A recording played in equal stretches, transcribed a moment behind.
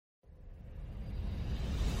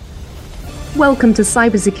Welcome to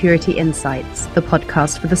Cybersecurity Insights, the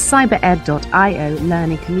podcast for the cybered.io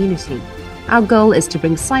learning community. Our goal is to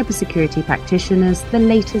bring cybersecurity practitioners the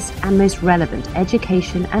latest and most relevant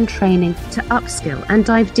education and training to upskill and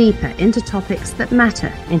dive deeper into topics that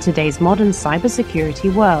matter in today's modern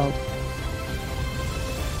cybersecurity world.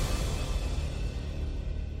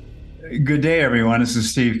 Good day, everyone. This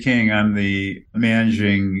is Steve King. I'm the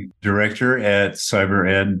managing director at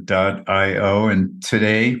cybered.io. And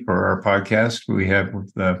today, for our podcast, we have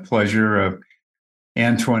the pleasure of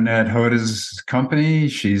Antoinette Hodes' company.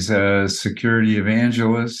 She's a security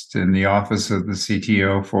evangelist in the office of the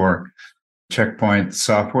CTO for Checkpoint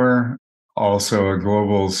Software, also a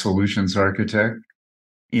global solutions architect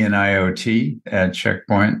in IoT at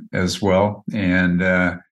Checkpoint as well, and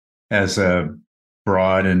has a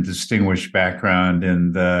broad and distinguished background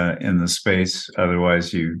in the space.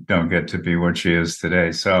 Otherwise, you don't get to be what she is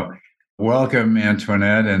today. So welcome,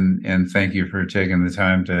 Antoinette, and thank you for taking the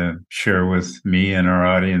time to share with me and our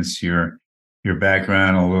audience your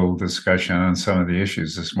background, a little discussion on some of the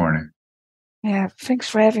issues this morning. Yeah, thanks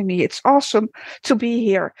for having me. It's awesome to be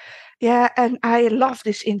here. Yeah, and I love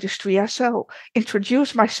this industry. So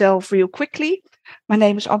introduce myself real quickly. My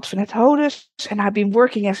name is Antoinette Hodes, and I've been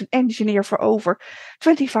working as an engineer for over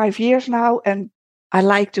 25 years now. And I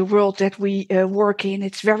like the world that we work in.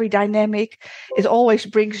 It's very dynamic. It always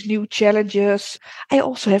brings new challenges. I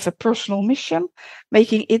also have a personal mission,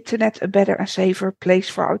 making internet a better and safer place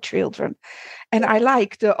for our children. And I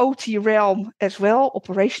like the OT realm as well,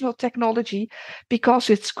 operational technology, because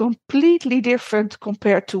it's completely different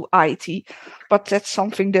compared to IT. But that's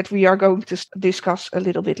something that we are going to discuss a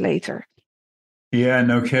little bit later. Yeah,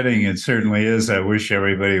 no kidding. It certainly is. I wish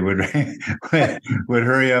everybody would would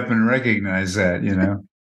hurry up and recognize that, you know.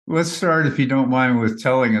 Let's start, if you don't mind, with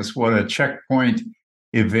telling us what a checkpoint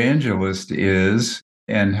evangelist is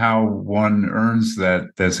and how one earns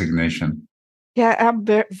that designation. Yeah, I'm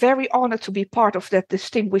very honored to be part of that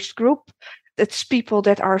distinguished group. That's people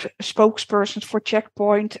that are spokespersons for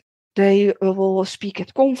Checkpoint. They will speak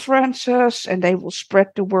at conferences and they will spread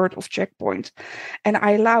the word of Checkpoint. And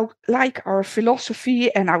I like our philosophy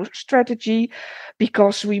and our strategy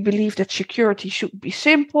because we believe that security should be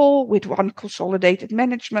simple with one consolidated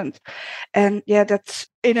management. And yeah, that's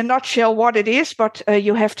in a nutshell what it is, but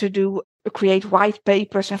you have to create white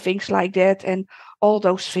papers and things like that. And all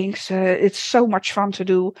those things. It's so much fun to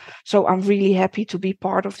do. So I'm really happy to be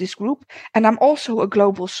part of this group. And I'm also a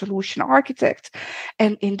global solution architect.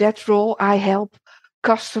 And in that role, I help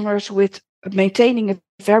customers with maintaining a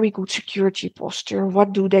very good security posture.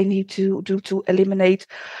 What do they need to do to eliminate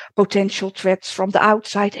potential threats from the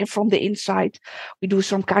outside and from the inside? We do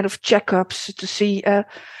some kind of checkups to see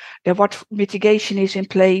what mitigation is in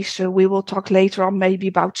place. We will talk later on maybe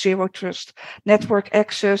about zero trust network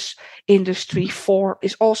access. Industry 4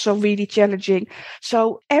 is also really challenging.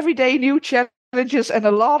 So every day new challenges and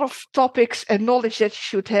a lot of topics and knowledge that you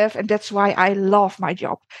should have. And that's why I love my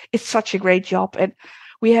job. It's such a great job. And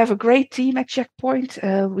we have a great team at Checkpoint.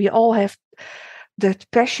 We all have that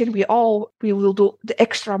passion. We will do the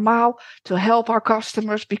extra mile to help our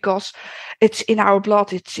customers because it's in our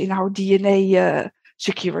blood. It's in our DNA.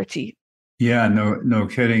 Security. Yeah, no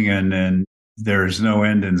kidding. And there's no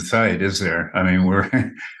end in sight, is there? I mean,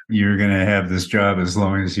 you're going to have this job as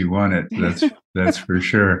long as you want it. That's for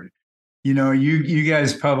sure. You know, you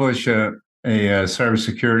guys publish a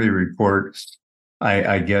cybersecurity report,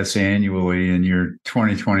 I guess annually, and your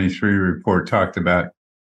 2023 report talked about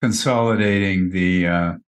consolidating the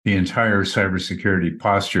entire cybersecurity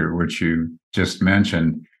posture, which you just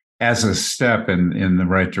mentioned, as a step in the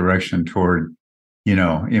right direction toward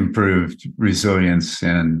improved resilience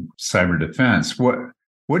and cyber defense. What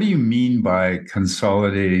do you mean by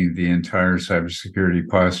consolidating the entire cybersecurity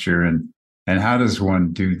posture, and how does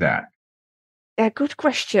one do that? Yeah, good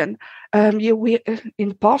question. In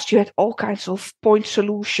the past you had all kinds of point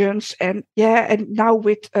solutions, and now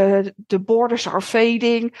with the borders are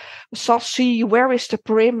fading. SASE, where is the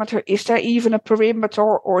perimeter? Is there even a perimeter,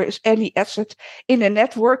 or is any asset in a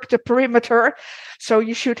network the perimeter? So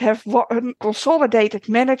you should have one consolidated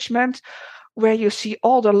management where you see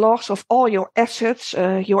all the logs of all your assets,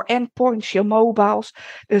 your endpoints, your mobiles,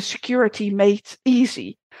 the security made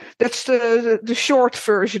easy. That's the short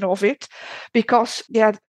version of it, because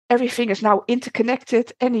everything is now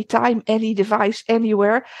interconnected, anytime, any device,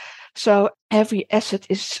 anywhere. So every asset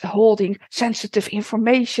is holding sensitive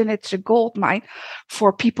information. It's a goldmine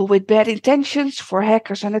for people with bad intentions, for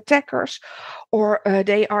hackers and attackers, or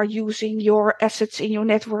they are using your assets in your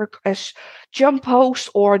network as jump hosts,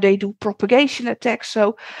 or they do propagation attacks.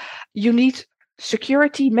 So you need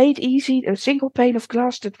security made easy, a single pane of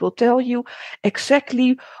glass that will tell you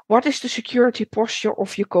exactly what is the security posture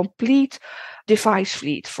of your complete device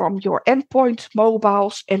fleet, from your endpoint,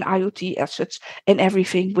 mobiles, and IoT assets, and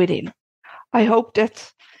everything within. I hope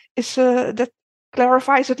that that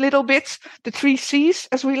clarifies a little bit the 3 Cs,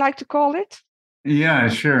 as we like to call it. Yeah,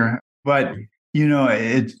 sure. But,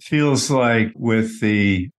 it feels like with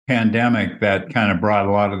the pandemic that kind of brought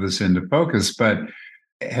a lot of this into focus. But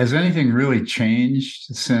has anything really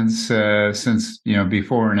changed since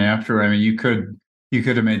before and after? I mean, you could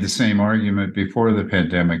have made the same argument before the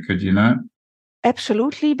pandemic, could you not?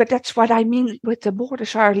 Absolutely, but that's what I mean with the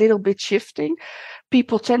borders are a little bit shifting.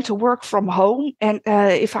 People tend to work from home, and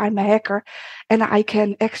if I'm a hacker and I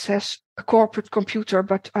can access a corporate computer,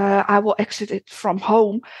 but I will exit it from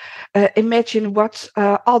home, imagine what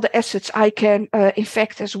all the assets I can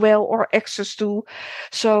infect as well or access to.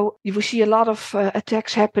 So we see a lot of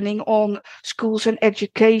attacks happening on schools and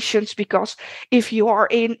educations, because if you are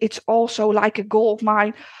in, it's also like a gold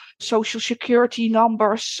mine. Social security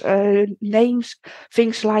numbers, names,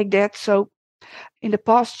 things like that. So in the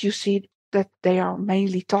past, you see that they are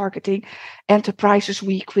mainly targeting enterprises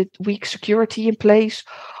with weak security in place,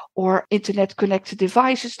 or internet connected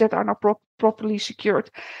devices that are not properly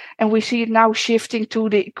secured. And we see it now shifting to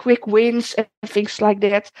the quick wins and things like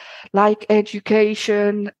that, like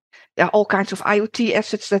education. There are all kinds of IoT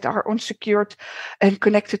assets that are unsecured and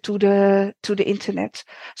connected to the internet.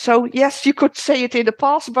 So yes, you could say it in the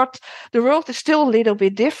past, but the world is still a little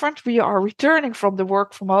bit different. We are returning from the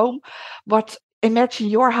work from home, but imagine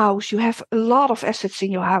your house. You have a lot of assets in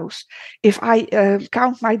your house. If I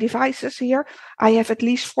count my devices here, I have at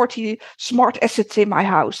least 40 smart assets in my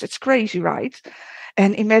house. That's crazy, right?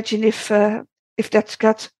 And imagine if that's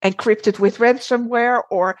got encrypted with ransomware,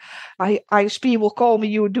 or ISP will call me,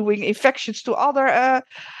 you're doing infections to other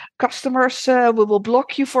customers, we will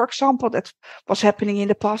block you, for example. That was happening in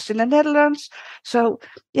the past in the Netherlands. So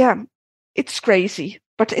yeah, it's crazy,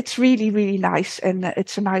 but it's really, really nice, and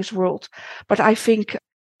it's a nice world. But I think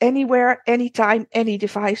anywhere, anytime, any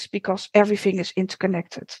device, because everything is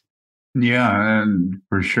interconnected. Yeah, and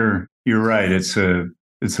for sure. You're right. It's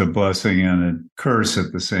a blessing and a curse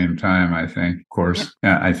at the same time, I think. Of course,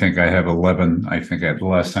 yeah. I think I have 11, I think at the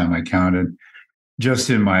last time I counted,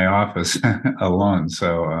 just in my office alone.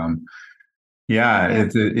 So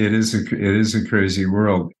it is a crazy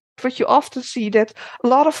world. But you often see that a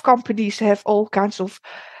lot of companies have all kinds of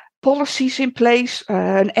policies in place.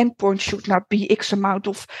 An endpoint should not be X amount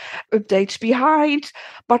of updates behind,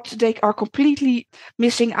 but they are completely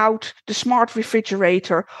missing out the smart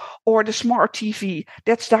refrigerator or the smart TV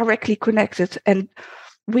that's directly connected. And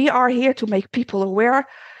we are here to make people aware.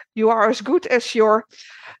 You are as good as your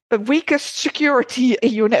weakest security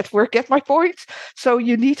in your network. Get my point? So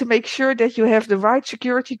you need to make sure that you have the right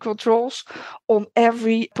security controls on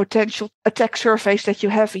every potential attack surface that you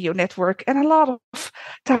have in your network. And a lot of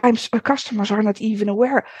times customers are not even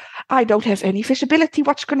aware. I don't have any visibility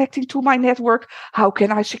what's connecting to my network. How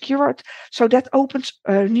can I secure it? So that opens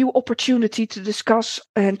a new opportunity to discuss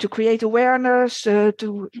and to create awareness,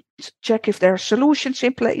 to check if there are solutions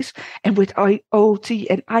in place. And with IoT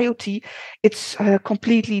and IoT, it's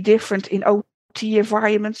completely different in OT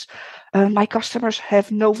environments. My customers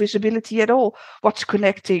have no visibility at all what's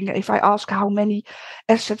connecting. If I ask how many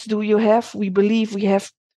assets do you have, we believe we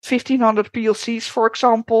have 1,500 PLCs, for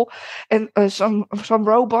example, and some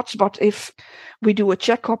robots. But if we do a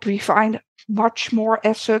checkup, we find much more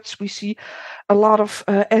assets. We see a lot of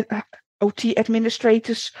OT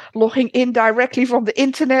administrators logging in directly from the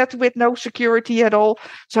internet with no security at all.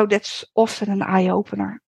 So that's often an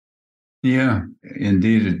eye-opener. Yeah,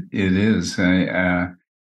 indeed it is.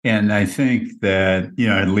 And I think that,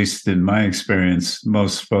 at least in my experience,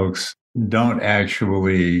 most folks don't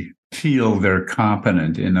actually feel they're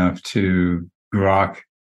competent enough to grok,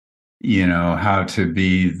 how to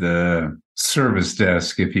be the service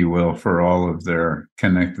desk, if you will, for all of their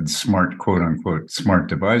connected smart, quote unquote, smart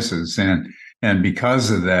devices. And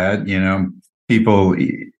because of that, people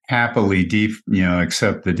happily,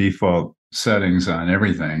 accept the default settings on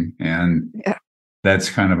everything. And that's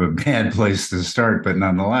kind of a bad place to start. But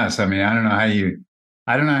nonetheless, I mean, I don't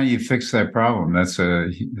know how you fix that problem. It's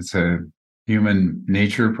a human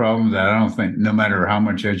nature problem that I don't think, no matter how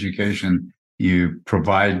much education you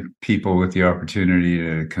provide people with the opportunity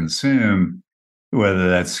to consume, whether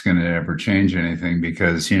that's going to ever change anything,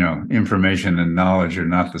 because, information and knowledge are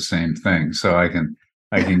not the same thing. So I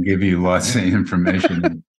can give you lots of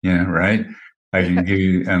information, right? I can give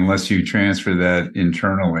you, unless you transfer that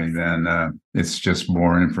internally, then it's just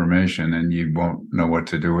more information and you won't know what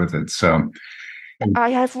to do with it. So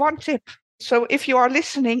I have one tip. So if you are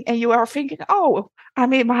listening and you are thinking, oh,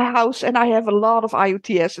 I'm in my house and I have a lot of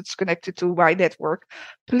IoT assets connected to my network,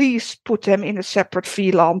 please put them in a separate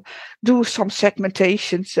VLAN, do some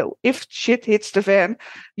segmentation. So if shit hits the fan,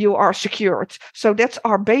 you are secured. So that's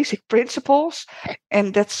our basic principles.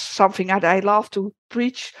 And that's something that I love to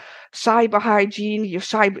preach. Cyber hygiene, your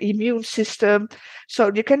cyber immune system. So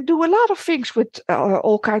you can do a lot of things with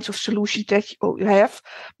all kinds of solutions that you have,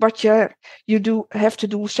 but you do have to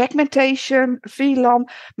do segmentation, VLAN,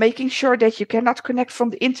 making sure that you cannot connect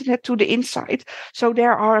from the internet to the inside. So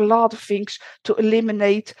there are a lot of things to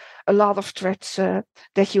eliminate a lot of threats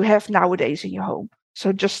that you have nowadays in your home.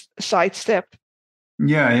 So just a sidestep.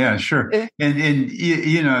 Yeah, sure. And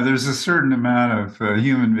there's a certain amount of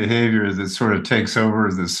human behavior that sort of takes over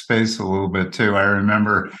the space a little bit too. I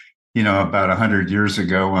remember, about 100 years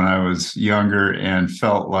ago when I was younger and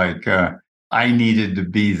felt like I needed to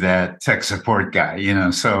be that tech support guy,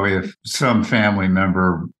 So if some family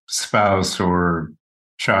member, spouse or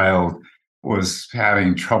child was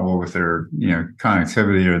having trouble with their,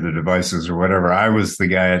 connectivity or the devices or whatever, I was the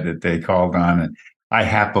guy that they called on. And I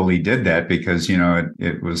happily did that because,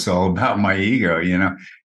 it was all about my ego,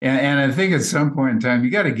 and I think at some point in time, you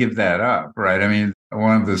got to give that up, right? I mean,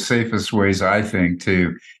 one of the safest ways I think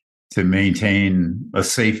to maintain a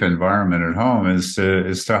safe environment at home is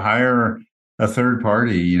to hire a third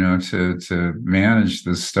party, to manage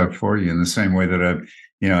this stuff for you in the same way that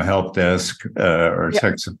a help desk or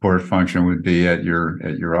tech support function would be at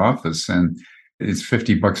your office. And it's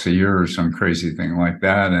 $50 a year or some crazy thing like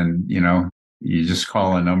that. And, you just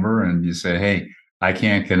call a number and you say, hey, I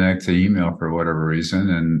can't connect to email for whatever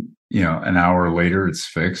reason. And, an hour later it's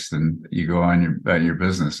fixed and you go on about your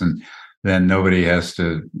business. And then nobody has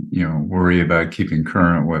to, worry about keeping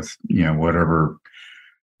current with, whatever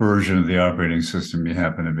version of the operating system you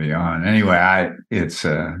happen to be on. Anyway, it's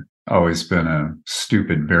always been a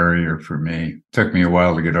stupid barrier for me. It took me a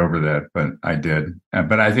while to get over that, but I did.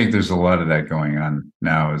 But I think there's a lot of that going on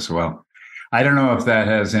now as well. I don't know if that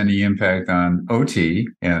has any impact on OT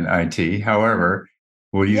and IT. However,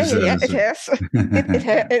 we'll use it. It has.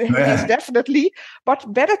 It has definitely.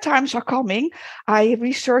 But better times are coming. I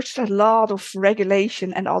researched a lot of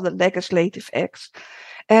regulation and other legislative acts.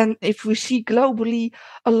 And if we see globally,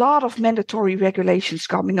 a lot of mandatory regulations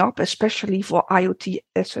coming up, especially for IoT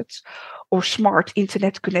assets or smart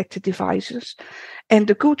internet connected devices. And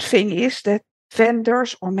the good thing is that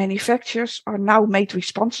vendors or manufacturers are now made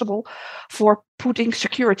responsible for putting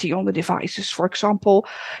security on the devices. For example,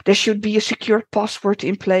 there should be a secure password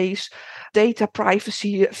in place. Data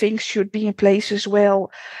privacy things should be in place as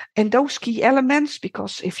well. And those key elements,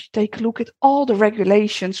 because if you take a look at all the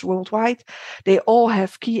regulations worldwide, they all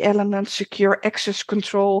have key elements, secure access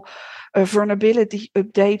control, vulnerability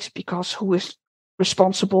updates, because who is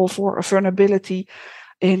responsible for a vulnerability?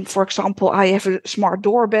 In, for example, I have a smart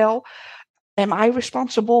doorbell. Am I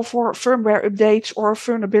responsible for firmware updates or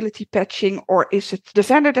vulnerability patching, or is it the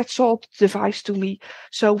vendor that sold the device to me?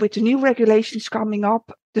 So with the new regulations coming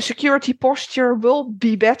up, the security posture will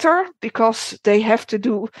be better because they have to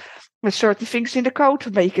do certain things in the code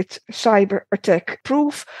to make it cyber attack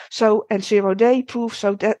proof, and 0-day proof.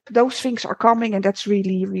 So that those things are coming, and that's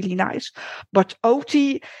really, really nice. But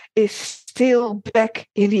OT is still back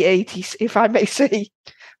in the 80s, if I may say,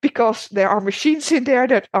 because there are machines in there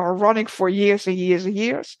that are running for years and years and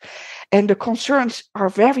years. And the concerns are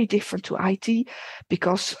very different to IT,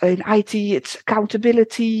 because in IT, it's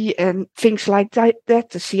accountability and things like that,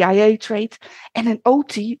 the CIA trait. And in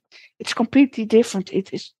OT, it's completely different.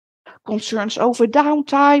 It is concerns over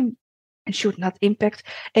downtime and should not impact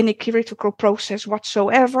any critical process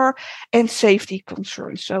whatsoever, and safety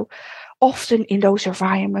concerns. So often in those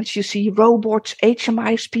environments, you see robots,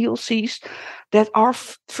 HMIs, PLCs that are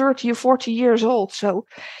 30 or 40 years old. So,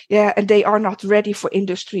 and they are not ready for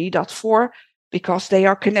Industry 4.0 because they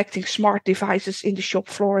are connecting smart devices in the shop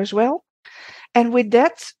floor as well. And with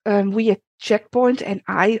that, we at Checkpoint, and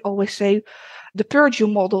I always say, the Purdue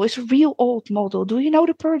model is a real old model. Do you know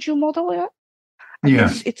the Purdue model? Yeah.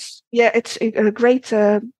 It's a great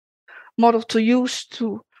model to use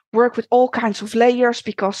to work with all kinds of layers,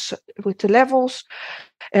 because with the levels,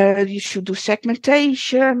 you should do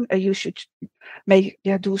segmentation, you should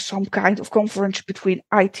do some kind of convergence between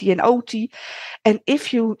IT and OT. And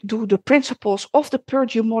if you do the principles of the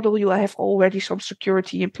Purdue model, you have already some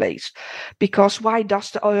security in place. Because why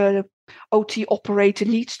does the OT operator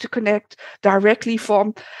needs to connect directly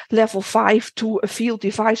from level 5 to a field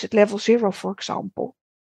device at level 0, for example?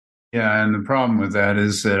 Yeah, and the problem with that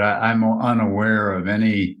is that I'm unaware of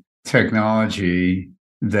any technology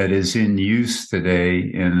that is in use today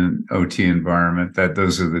in an OT environment, that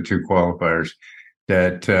those are the two qualifiers,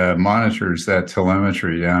 that monitors that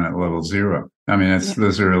telemetry down at level 0. I mean,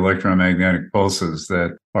 those are electromagnetic pulses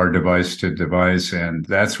that are device to device, and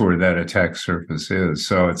that's where that attack surface is.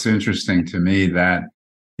 So it's interesting to me that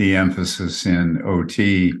the emphasis in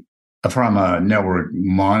OT from a network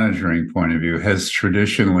monitoring point of view has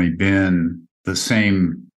traditionally been the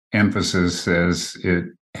same emphasis as it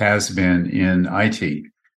has been in IT.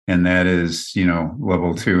 And that is,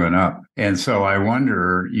 level 2 and up. And so I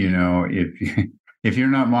wonder, if you're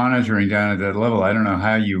not monitoring down at that level, I don't know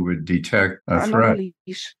how you would detect a threat.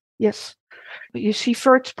 Anomalies. Yes. You see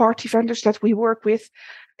third-party vendors that we work with,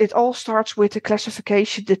 it all starts with the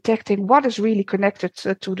classification, detecting what is really connected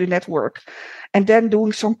to the network, and then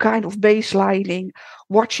doing some kind of baselining,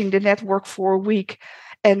 watching the network for a week.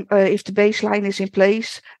 And if the baseline is in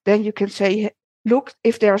place, then you can say, look,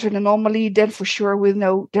 if there's an anomaly, then for sure we'll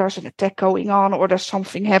know there's an attack going on or there's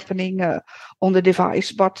something happening on the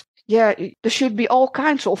device. But yeah, there should be all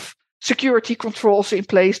kinds of security controls in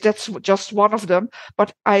place. That's just one of them.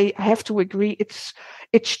 But I have to agree, it's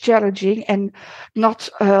challenging, and not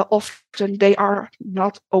often they are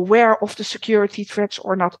not aware of the security threats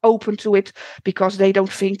or not open to it because they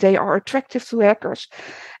don't think they are attractive to hackers.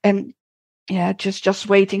 And yeah, just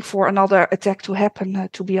waiting for another attack to happen,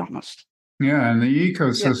 to be honest. Yeah, and the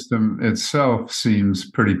ecosystem itself seems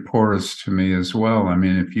pretty porous to me as well. I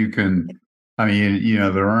mean, if you can,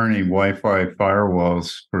 there aren't any Wi-Fi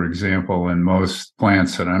firewalls, for example, in most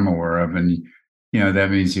plants that I'm aware of. And, that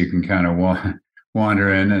means you can kind of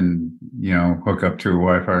wander in and, hook up to a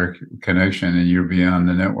Wi-Fi connection and you're beyond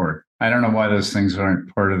the network. I don't know why those things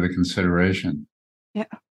aren't part of the consideration. Yeah,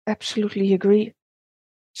 absolutely agree.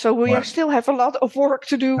 So we still have a lot of work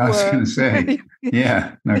to do. I was going to say,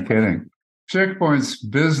 yeah, no kidding. Checkpoint's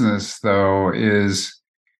business, though, is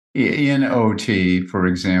in OT, for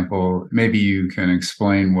example. Maybe you can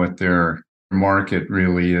explain what their market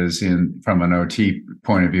really is from an OT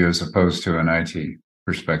point of view as opposed to an IT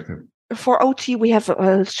perspective. For OT, we have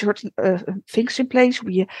certain things in place.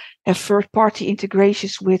 We have third-party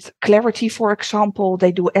integrations with Clarity, for example.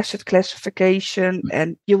 They do asset classification,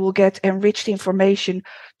 and you will get enriched information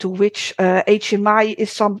to which HMI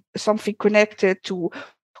is something connected to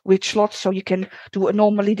which slot, so you can do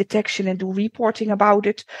anomaly detection and do reporting about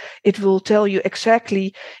it. It will tell you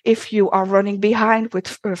exactly if you are running behind with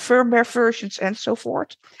firmware versions and so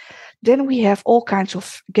forth. Then we have all kinds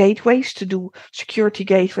of gateways to do security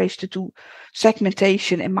gateways, to do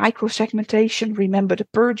segmentation and micro-segmentation. Remember the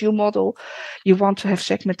Purdue model. You want to have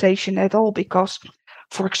segmentation at all because,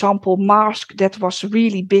 for example, mask, that was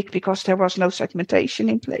really big because there was no segmentation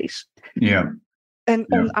in place. Yeah. And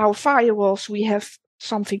on our firewalls, we have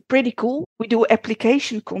something pretty cool. We do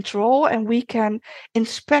application control, and we can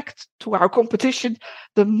inspect to our competition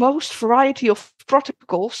the most variety of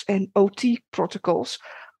protocols and OT protocols.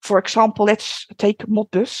 For example, let's take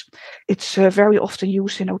Modbus. It's very often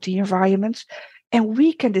used in OT environments. And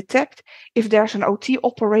we can detect if there's an OT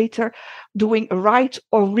operator doing a write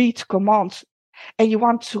or read command. And you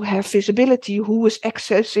want to have visibility who is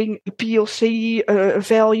accessing a PLC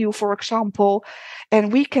value, for example.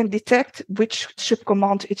 And we can detect which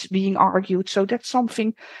subcommand is being argued. So that's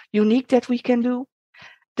something unique that we can do.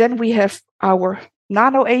 Then we have our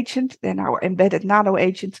nano agent, and our embedded nano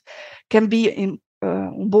agent can be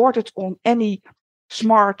onboarded on any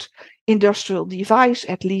smart industrial device.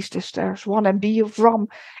 At least there's 1 MB of RAM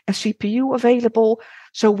and CPU available.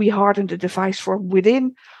 So we harden the device from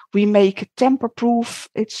within. We make it tamper-proof.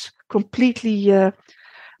 It's completely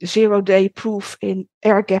zero-day proof in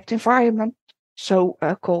air-gapped environment, so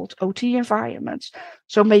called OT environments.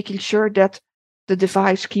 So making sure that the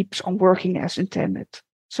device keeps on working as intended.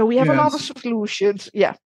 So we have a lot of solutions.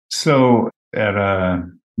 Yeah. So at a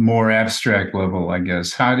more abstract level, I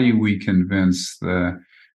guess, how do we convince the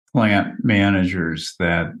plant managers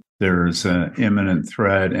that there's an imminent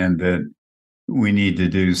threat and that we need to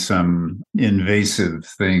do some invasive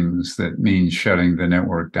things that means shutting the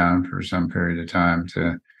network down for some period of time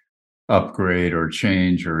to upgrade or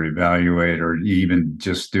change or evaluate or even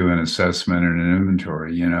just do an assessment and an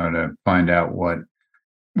inventory, to find out what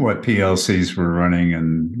PLCs we're running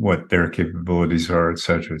and what their capabilities are, et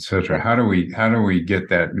cetera, et cetera. How do we get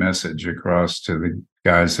that message across to the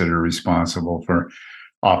guys that are responsible for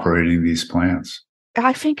operating these plants?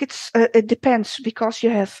 I think it depends, because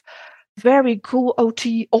you have very cool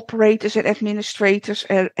OT operators and administrators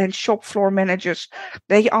and shop floor managers.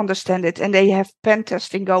 They understand it and they have pen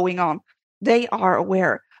testing going on. They are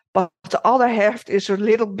aware. But the other half is a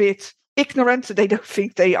little bit ignorant. They don't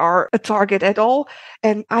think they are a target at all.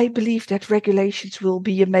 And I believe that regulations will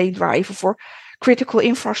be a main driver for critical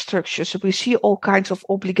infrastructure. So we see all kinds of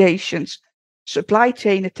obligations, supply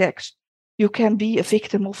chain attacks. You can be a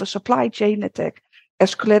victim of a supply chain attack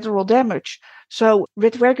as collateral damage. So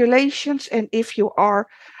with regulations, and if you are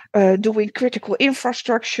doing critical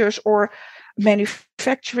infrastructures or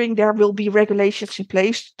manufacturing, there will be regulations in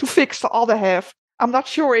place to fix the other half. I'm not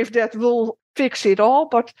sure if that will fix it all,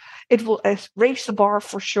 but it will raise the bar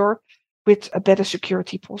for sure with a better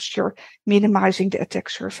security posture, minimizing the attack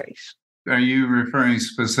surface. Are you referring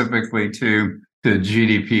specifically to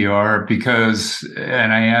GDPR?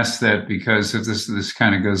 And I ask that because if this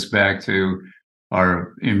kind of goes back to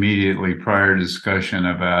our immediately prior discussion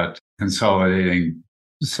about consolidating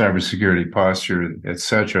cybersecurity posture, et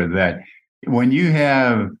cetera, that when you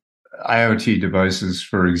have IoT devices,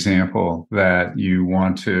 for example, that you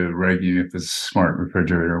want to regulate, if it's a smart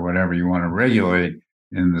refrigerator or whatever you want to regulate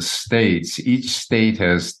in the states, each state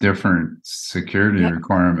has different security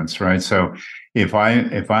requirements, right? So if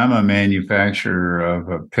I'm a manufacturer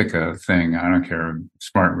of pick a thing, I don't care,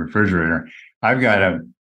 smart refrigerator, I've got to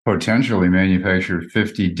potentially manufacture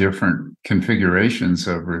 50 different configurations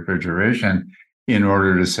of refrigeration in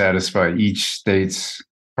order to satisfy each state's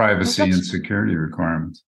privacy and security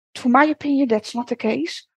requirements. To my opinion, that's not the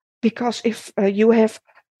case, because if you have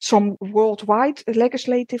some worldwide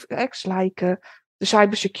legislative acts like the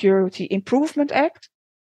Cybersecurity Improvement Act,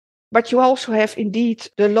 but you also have indeed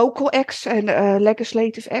the local acts and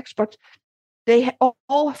legislative acts, but they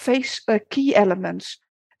all face key elements.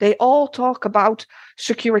 They all talk about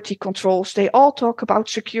security controls. They all talk about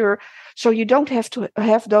secure. So you don't have to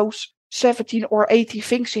have those 17 or 80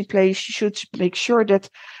 things in place. You should make sure that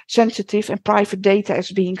sensitive and private data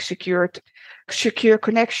is being secured, secure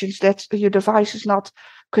connections, that your device is not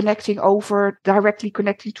directly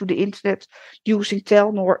connecting to the internet using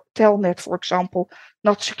telnet, for example,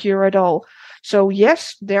 not secure at all. So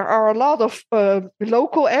yes, there are a lot of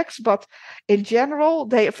local acts, but in general,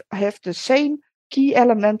 they have the same key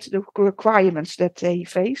element, the requirements that they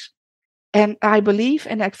face. And I believe,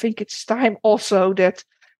 and I think it's time also that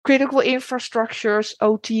critical infrastructures,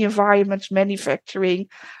 OT environments, manufacturing,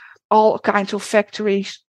 all kinds of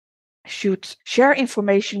factories should share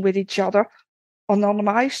information with each other,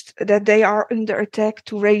 anonymized, that they are under attack,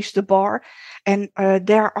 to raise the bar. And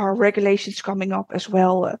there are regulations coming up as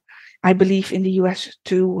well, I believe, in the US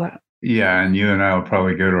too. Yeah, and you and I will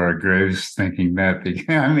probably go to our graves thinking that.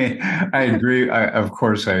 I mean, I agree. Of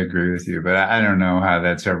course, I agree with you, but I don't know how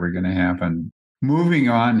that's ever going to happen. Moving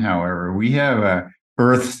on, however, we have a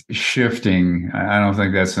earth-shifting, I don't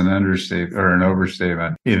think that's an understatement or an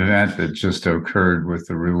overstatement, event that just occurred with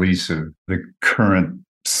the release of the current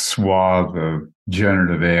swath of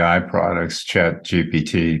generative AI products,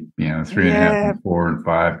 ChatGPT, 3.5 and 4 and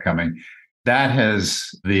 5 coming. That has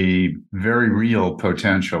the very real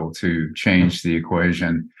potential to change the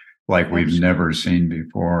equation like we've never seen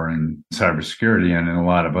before in cybersecurity and in a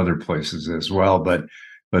lot of other places as well, but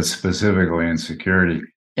specifically in security.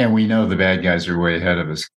 And we know the bad guys are way ahead of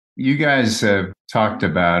us. You guys have talked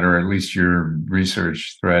about, or at least your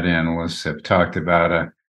research threat analysts have talked about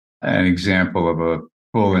an example of a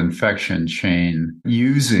full infection chain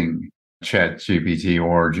using ChatGPT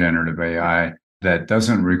or generative AI that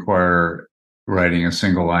doesn't require writing a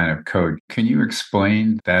single line of code. Can you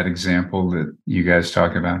explain that example that you guys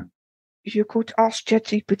talk about? You could ask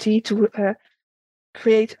ChatGPT to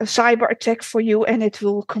create a cyber attack for you, and it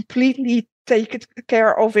will completely take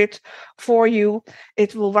care of it for you.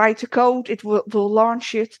 It will write the code, it will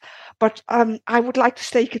launch it. But I would like to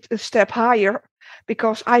take it a step higher,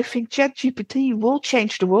 because I think ChatGPT will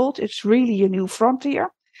change the world. It's really a new frontier.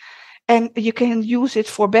 And you can use it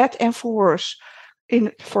for bad and for worse.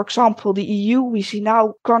 In, for example, the EU, we see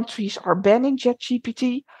now countries are banning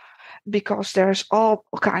ChatGPT because there's all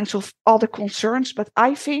kinds of other concerns. But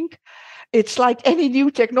I think it's like any new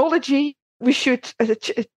technology. We should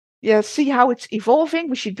see how it's evolving.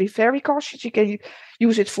 We should be very cautious. You can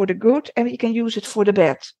use it for the good and you can use it for the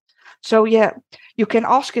bad. So you can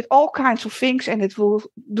ask it all kinds of things and it will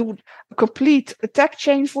do a complete attack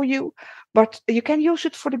chain for you. But you can use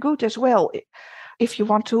it for the good as well. If you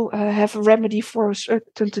want to have a remedy for a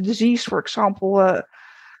certain disease, for example,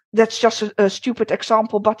 that's just a stupid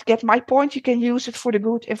example, but get my point. You can use it for the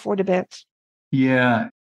good and for the bad. Yeah.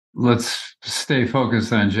 Let's stay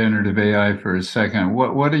focused on generative AI for a second.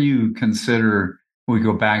 What do you consider, we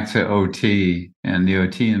go back to OT and the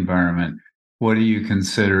OT environment, what do you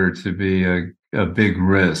consider to be a big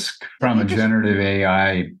risk from a generative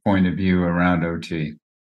AI point of view around OT?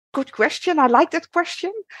 Good question. I like that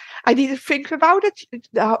question. I need to think about it.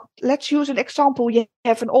 Let's use an example. You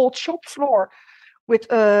have an old shop floor with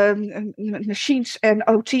machines and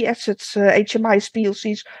OT assets, HMIs,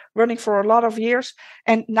 PLCs running for a lot of years.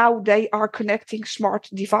 And now they are connecting smart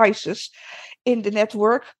devices in the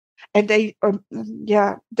network. And they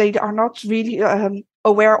are not really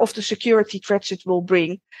aware of the security threats it will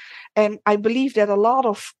bring. And I believe that a lot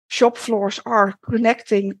of shop floors are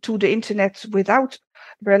connecting to the internet without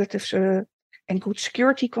relative and good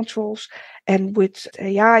security controls. And with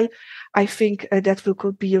AI, I think that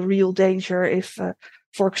could be a real danger if,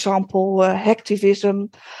 for example,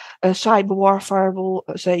 hacktivism, cyber warfare will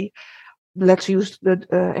say, let's use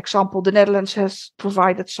the example, the Netherlands has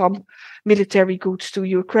provided some military goods to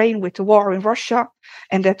Ukraine with the war in Russia,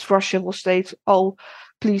 and that Russia will state, oh,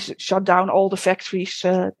 please shut down all the factories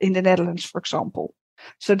in the Netherlands, for example.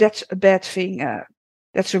 So that's a bad thing.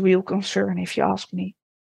 That's a real concern, if you ask me.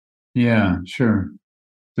 Yeah, sure.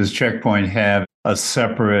 Does Checkpoint have a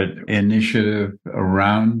separate initiative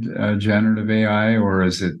around generative AI, or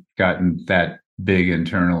has it gotten that big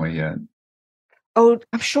internally yet? Oh,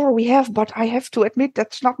 I'm sure we have, but I have to admit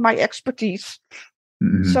that's not my expertise.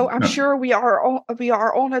 Mm-hmm. So I'm sure we are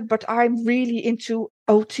on it, but I'm really into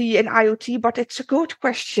OT and IoT. But it's a good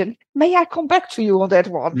question. May I come back to you on that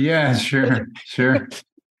one? Yeah, sure.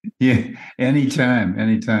 Yeah,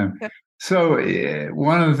 anytime. So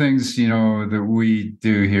one of the things, that we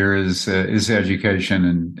do here is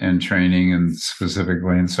education and training, and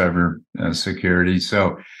specifically in cyber security.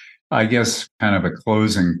 So I guess kind of a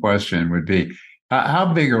closing question would be,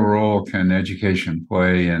 how big a role can education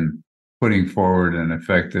play in putting forward an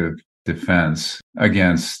effective defense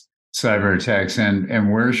against cyber attacks,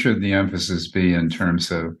 and where should the emphasis be in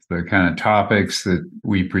terms of the kind of topics that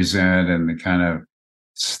we present and the kind of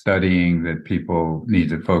studying that people need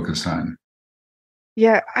to focus on?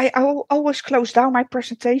 Yeah, I always close down my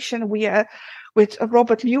presentation. With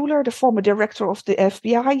Robert Mueller, the former director of the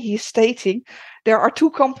FBI, he's stating there are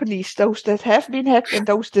two companies, those that have been hacked and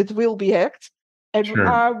those that will be hacked. And sure.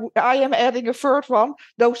 I am adding a third one,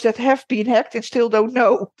 those that have been hacked and still don't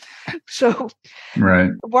know. So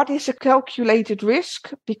right. What is a calculated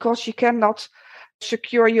risk? Because you cannot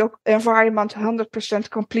secure your environment 100%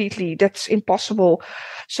 completely. That's impossible.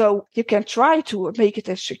 So you can try to make it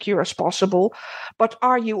as secure as possible, but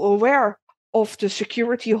are you aware of the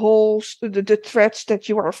security holes, the threats that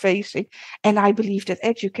you are facing? And I believe that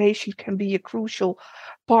education can be a crucial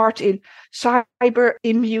part in cyber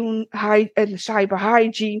immune and cyber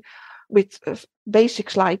hygiene, with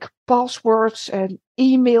basics like passwords and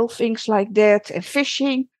email, things like that, and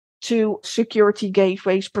phishing, to security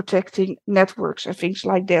gateways, protecting networks and things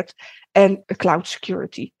like that, and cloud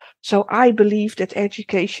security. So I believe that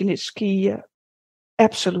education is key.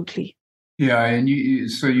 Absolutely. Yeah, and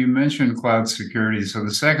you mentioned cloud security. So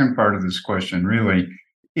the second part of this question really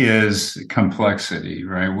is complexity,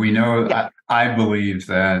 right? We know, yeah. I believe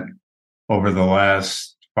that over the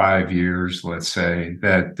last 5 years, let's say,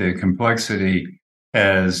 that the complexity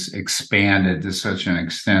has expanded to such an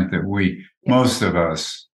extent that most of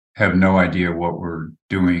us have no idea what we're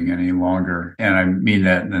doing any longer. And I mean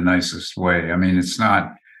that in the nicest way. I mean, it's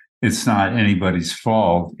not anybody's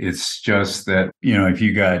fault. It's just that,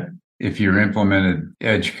 if you're implemented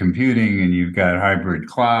edge computing and you've got hybrid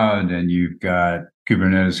cloud and you've got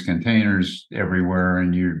Kubernetes containers everywhere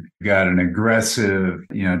and you've got an aggressive,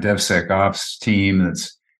 DevSecOps team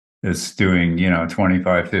that's doing,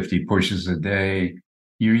 25, 50 pushes a day,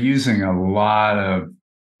 you're reusing a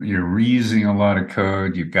lot of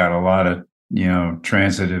code. You've got a lot of,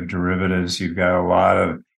 transitive derivatives. You've got a lot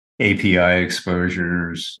of API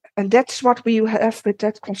exposures. And that's what we have with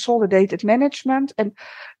that consolidated management and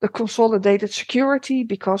the consolidated security,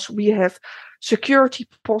 because we have security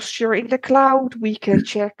posture in the cloud. We can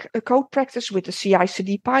check a code practice with the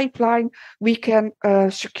CI/CD pipeline. We can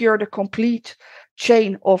secure the complete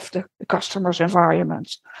chain of the customer's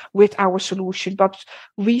environments with our solution. But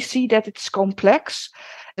we see that it's complex.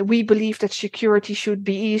 We believe that security should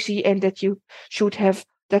be easy and that you should have,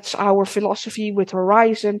 that's our philosophy with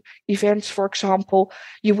Horizon events, for example.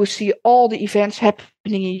 You will see all the events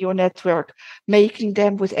happening in your network, making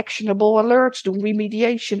them with actionable alerts, doing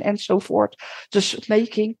remediation and so forth. Just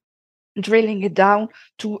drilling it down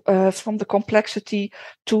to from the complexity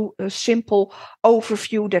to a simple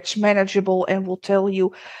overview that's manageable and will tell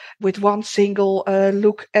you with one single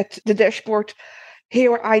look at the dashboard,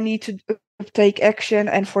 here I need to take action,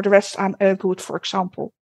 and for the rest I'm good, for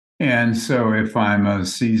example. And so if I'm a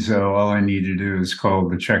CISO, all I need to do is call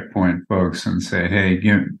the Checkpoint folks and say, hey,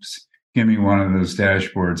 give me one of those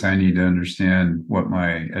dashboards. I need to understand what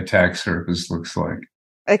my attack surface looks like.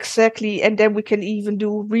 Exactly. And then we can even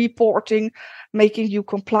do reporting, making you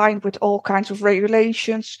compliant with all kinds of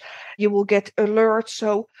regulations. You will get alerts.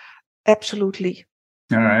 So absolutely.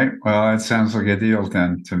 All right. Well, that sounds like a deal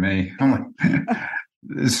then to me.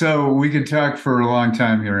 So we could talk for a long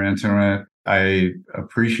time here, Antoinette. I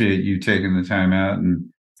appreciate you taking the time out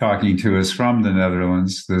and talking to us from the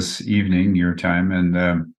Netherlands this evening, your time.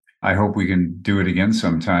 And I hope we can do it again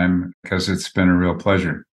sometime because it's been a real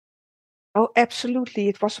pleasure. Oh, absolutely.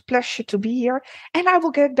 It was a pleasure to be here. And I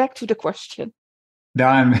will get back to the question. No,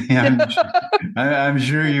 I'm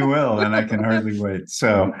sure you will, and I can hardly wait.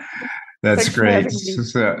 So that's Thanks great. for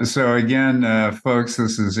having me. So again, folks,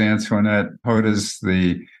 this is Antoinette Hodes,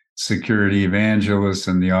 the security evangelist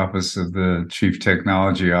in the Office of the Chief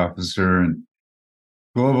Technology Officer and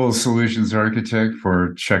Global Solutions Architect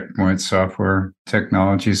for Checkpoint Software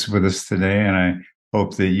Technologies with us today. And I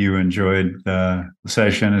hope that you enjoyed the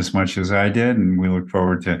session as much as I did, and we look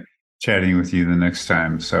forward to chatting with you the next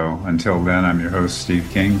time. So until then, I'm your host, Steve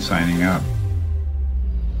King, signing out.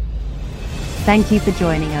 Thank you for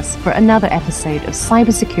joining us for another episode of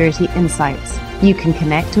Cybersecurity Insights. You can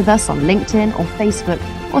connect with us on LinkedIn or Facebook,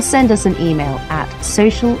 or send us an email at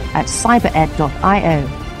social@cybered.io.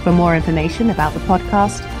 For more information about the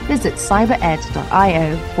podcast, visit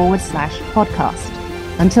cybered.io/podcast.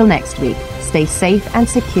 Until next week, stay safe and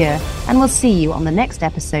secure, and we'll see you on the next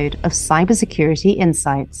episode of Cybersecurity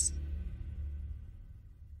Insights.